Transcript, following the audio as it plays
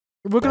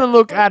We're gonna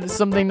look at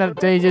something that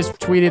they just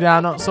tweeted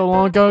out not so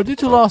long ago. Due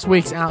to last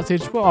week's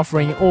outage, we're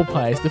offering all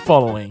players the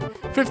following: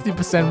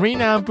 50%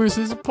 renown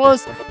boosters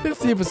plus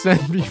 50%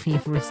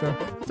 BP booster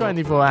for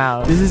 24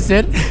 hours. This is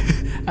it.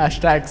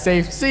 Hashtag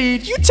safe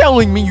siege. You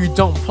telling me you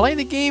don't play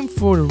the game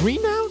for the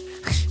renown?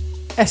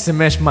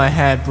 SMS my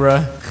head,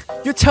 bruh.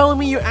 You're telling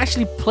me you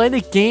actually play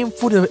the game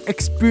for the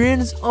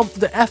experience of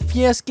the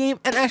FPS game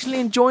and actually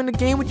enjoying the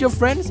game with your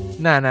friends?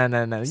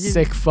 Nah.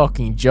 Sick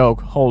fucking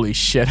joke. Holy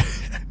shit.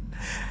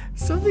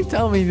 Something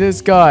tell me this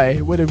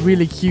guy with a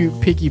really cute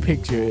picky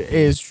picture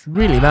is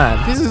really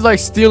mad. This is like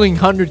stealing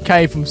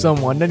 100k from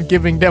someone, then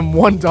giving them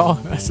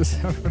 $1 as a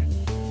server.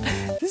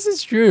 This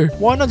is true.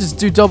 Why not just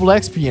do double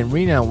XP and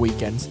renown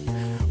weekends?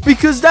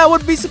 Because that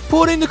would be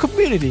supporting the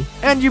community.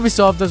 And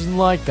Ubisoft doesn't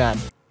like that.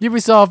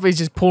 Ubisoft is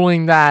just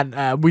pulling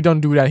that we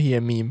don't do that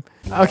here meme.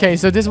 Okay,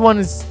 so this one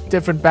is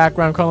different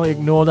background. Can't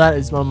ignore that.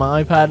 It's on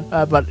my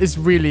iPad, but it's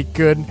really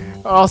good.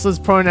 Also, its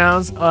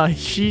pronouns are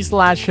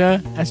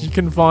she/her, as you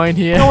can find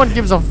here. No one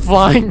gives a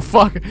flying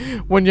fuck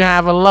when you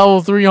have a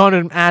level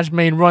 300 Ash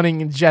main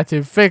running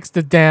injective. Fix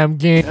the damn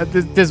game.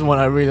 This one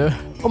I really...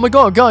 Oh my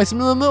god, guys,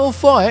 I'm in the middle of a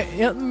fight.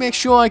 Yeah, make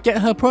sure I get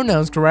her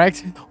pronouns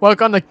correct.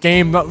 Work on the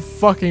game, not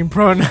fucking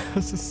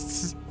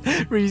pronouns.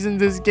 Reason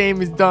this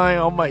game is dying.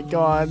 Oh my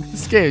god,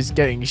 this game is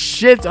getting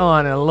shit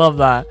on. I love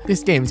that.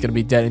 This game is gonna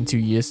be dead in 2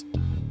 years.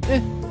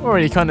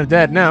 Already kind of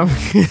dead now.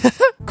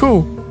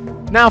 Cool.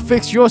 Now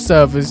fix your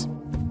servers.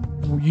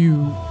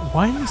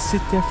 Why did he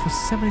sit there for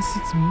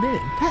 76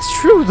 minutes? That's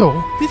true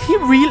though. Did he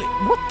really?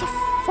 What the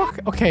fuck?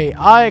 Okay,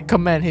 I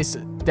commend his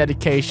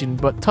dedication,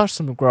 but touch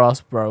some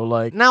grass, bro.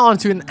 Like, now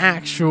onto an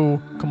actual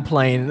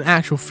complaint, an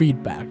actual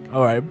feedback.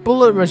 Alright,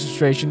 bullet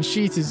registration,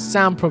 cheated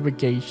sound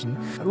propagation,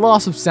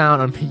 loss of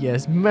sound on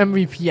PS,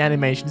 memory P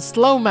animation,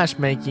 slow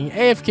matchmaking,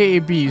 AFK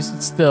abuse.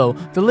 Still,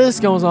 the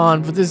list goes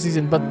on for this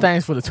season, but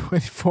thanks for the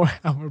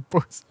 24-hour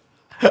boost.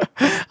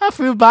 I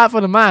feel bad for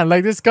the man.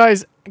 Like, this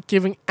guy's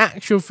giving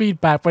actual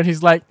feedback, but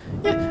he's like,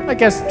 yeah, I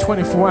guess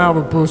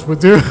 24-hour boost would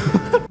do.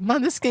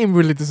 Man, this game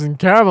really doesn't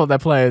care about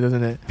that player,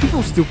 doesn't it?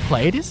 People still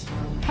play this?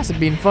 Hasn't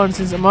been fun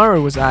since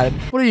Amaru was added.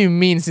 What do you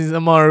mean since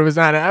Amaru was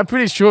added? I'm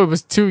pretty sure it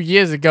was 2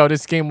 years ago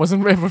this game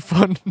wasn't ever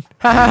fun.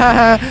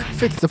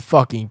 Fix the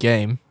fucking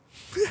game.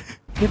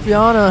 Give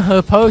Rihanna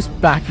her post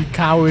back, you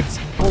cowards.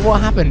 Well,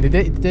 what happened?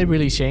 Did they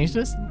really change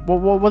this?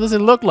 What does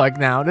it look like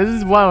now? This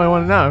is what I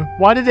want to know.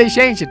 Why did they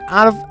change it?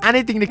 Out of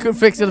anything they could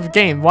fix out of the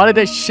game, why did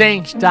they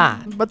change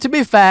that? But to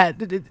be fair,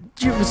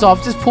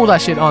 Ubisoft, just pull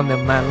that shit on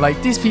them, man.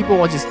 Like, these people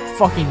are just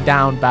fucking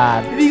down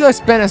bad. If you guys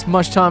spend as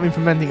much time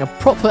implementing a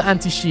proper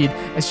anti-cheat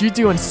as you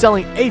do on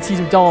selling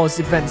 $80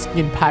 event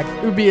skin pack,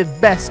 it would be the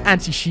best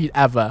anti-cheat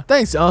ever.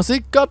 Thanks,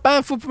 Arsic. Got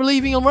banned for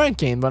believing on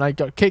ranking, but I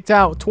got kicked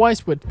out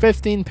twice with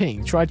 15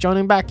 ping. Try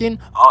joining back in.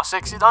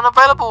 Arsic is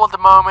unavailable at the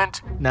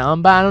moment. Now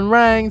I'm banned on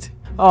ranked.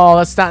 Oh,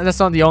 that's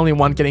not the only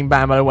one getting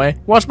banned, by the way.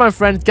 Watch my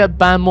friend get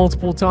banned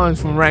multiple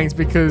times from ranks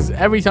because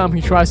every time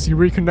he tries to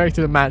reconnect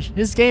to the match,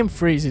 his game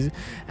freezes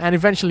and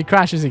eventually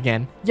crashes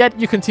again. Yet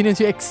you continue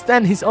to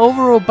extend his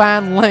overall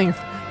ban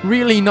length.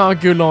 Really not a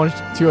good launch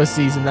to a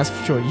season, that's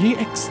for sure. You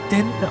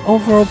extend the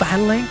overall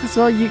ban length as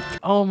well?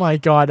 Oh my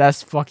god,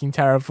 that's fucking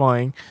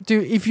terrifying.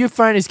 Dude, if your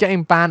friend is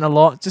getting banned a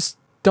lot, just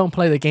don't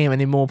play the game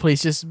anymore,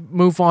 please. Just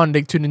move on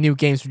to the new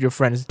games with your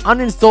friends.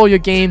 Uninstall your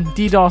game.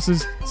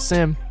 DDoS's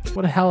sim.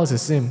 What the hell is a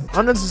sim?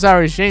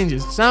 Unnecessary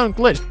changes. Sound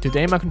glitch.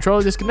 Today my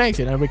controller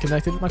disconnected. I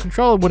reconnected. My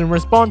controller wouldn't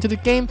respond to the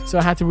game, so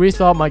I had to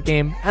restart my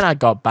game and I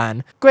got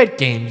banned. Great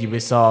game,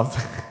 Ubisoft.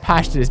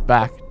 Patched this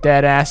back.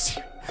 Dead ass.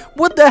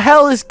 What the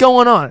hell is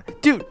going on?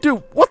 Dude,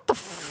 what the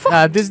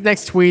fuck? This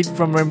next tweet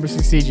from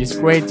rianwbisxsiege is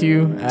great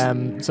too.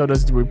 So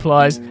does the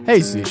replies.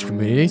 Hey Siege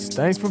communities,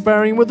 thanks for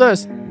bearing with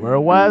us. We're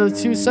aware of the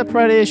two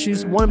separate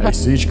issues. Hey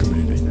Siege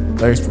community,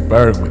 thanks for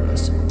bearing with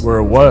us. We're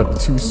aware of the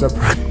two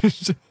separate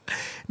issues.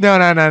 No.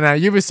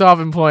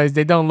 Ubisoft employees,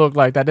 they don't look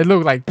like that. They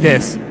look like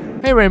this.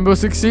 Hey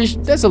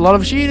rianwbisxsiege, there's a lot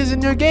of cheaters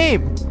in your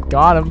game.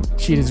 Got 'em.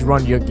 Cheaters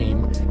run your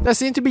game. There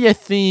seems to be a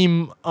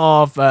theme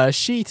of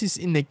cheaters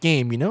in the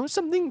game, you know?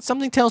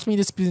 Something tells me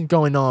this has been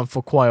going on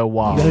for quite a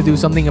while. You gotta do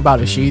something about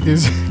the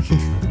cheaters.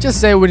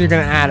 Just say when you're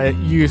gonna add a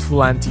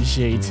useful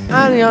anti-cheat.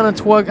 Ariana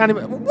twerk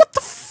anime. What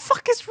the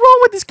fuck is wrong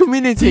with this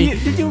community?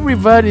 Did you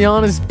revert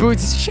Ariana's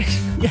boots?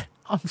 Yeah,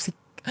 I'm sick.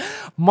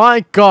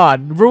 My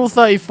god, Rule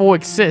 34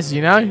 exists,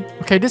 you know?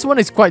 Okay, this one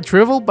is quite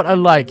trivial, but I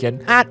like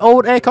it. Add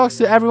old AirCogs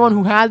to everyone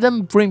who had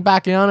them, bring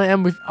back Iana,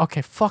 and with...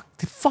 Okay, fuck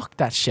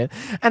that shit.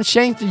 And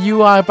change the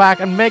UI back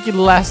and make it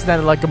less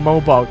than like a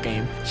mobile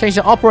game. Change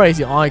the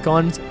operating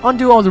icons,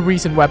 undo all the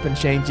recent weapon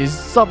changes,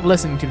 stop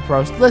listening to the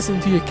pros,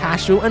 listen to your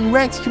casual and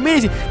ranked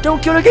community.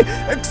 Don't kill the game.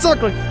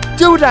 Exactly.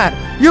 Do that.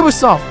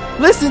 Ubisoft,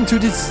 listen to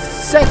this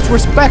sex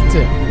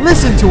respecter.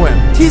 Listen to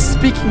him. He's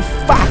speaking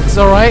facts,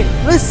 alright?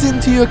 Listen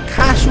to your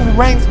casual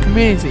ranked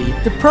community.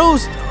 The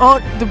pros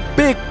aren't the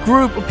big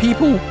group of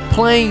people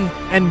playing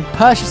and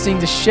purchasing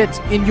the shit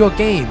in your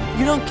game.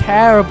 You don't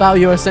care about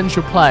your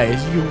essential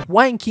players, you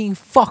wanking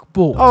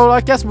fuckball. Oh,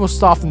 I guess we'll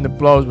soften the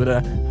blows with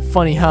a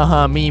funny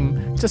haha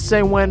meme. Just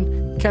say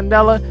when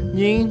Candela,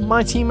 Ying,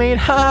 my teammate,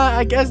 haha,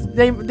 I guess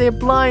they're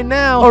blind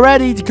now.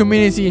 Already, the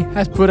community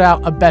has put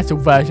out a better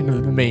version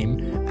of the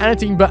meme.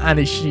 Anything but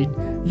anti-cheat,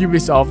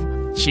 Ubisoft,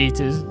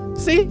 cheaters.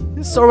 See,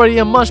 it's already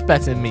a much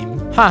better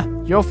meme. Ha,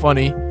 you're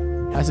funny.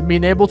 Hasn't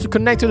been able to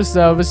connect to the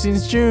server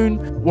since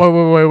June.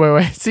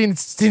 Wait.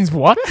 Since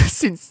what?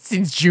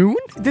 since June?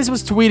 This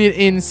was tweeted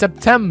in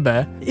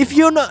September. If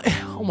you're not...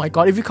 Oh my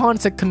god, if you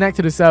can't connect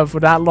to the server for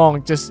that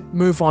long, just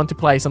move on to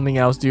play something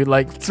else, dude.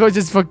 Like, so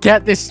just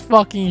forget this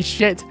fucking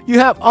shit. You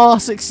have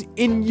R6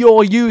 in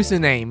your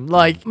username.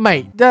 Like,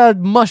 mate, there's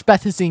much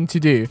better thing to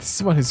do.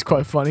 This one is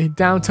quite funny.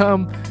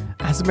 Downtime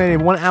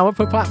estimated 1 hour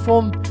per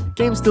platform.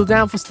 Game's still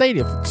down for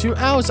Stadia for 2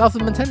 hours after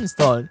maintenance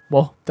started.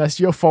 Well, that's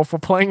your fault for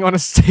playing on a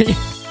Stadia.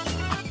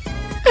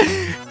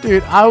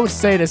 Dude, I would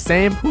say the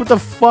same. Who the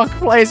fuck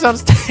plays on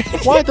Stadia?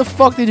 Why the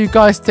fuck did you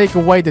guys take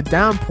away the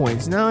down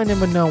points? Now I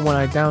never know when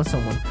I down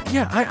someone.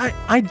 Yeah,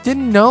 I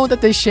didn't know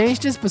that they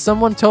changed this, but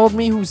someone told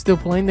me who's still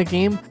playing the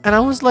game, and I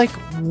was like,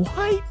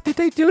 why did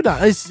they do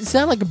that? Is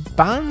that like a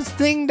balance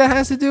thing that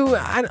has to do?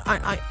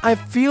 I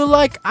feel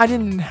like I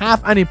didn't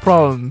have any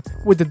problem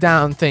with the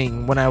down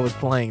thing when I was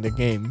playing the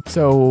game,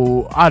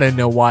 so I don't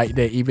know why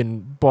they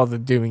even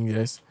bothered doing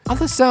this.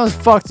 Other sounds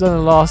fucked on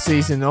the last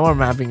season, or I'm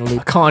having a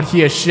loop. Can't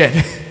hear shit.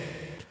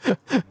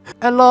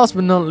 And last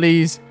but not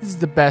least, this is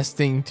the best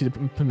thing to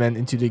implement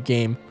into the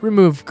game.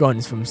 Remove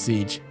guns from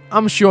Siege.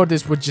 I'm sure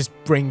this would just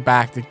bring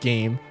back the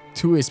game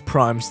to its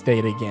prime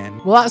state again.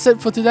 Well, that's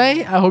it for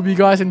today. I hope you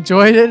guys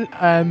enjoyed it.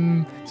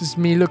 Just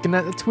me looking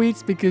at the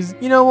tweets, because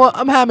you know what?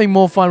 I'm having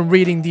more fun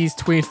reading these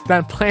tweets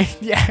than playing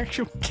the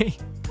actual game.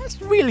 That's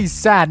really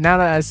sad now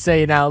that I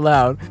say it out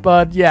loud.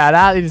 But yeah,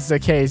 that is the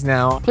case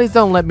now. Please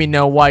don't let me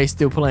know why you're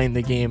still playing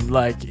the game.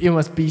 Like, it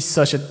must be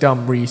such a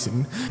dumb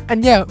reason.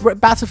 And yeah,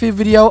 Battlefield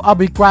video, I'll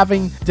be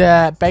grabbing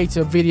the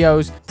beta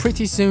videos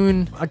pretty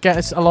soon. I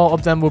guess a lot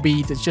of them will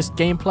be just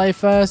gameplay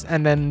first,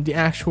 and then the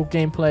actual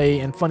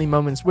gameplay and funny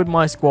moments with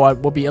my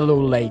squad will be a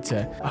little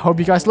later. I hope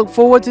you guys look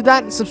forward to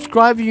that.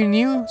 Subscribe if you're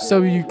new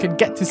so you can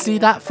get to see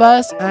that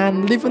first,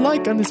 and leave a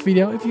like on this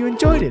video if you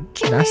enjoyed it.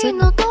 And that's it.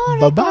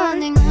 Bye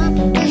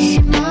bye.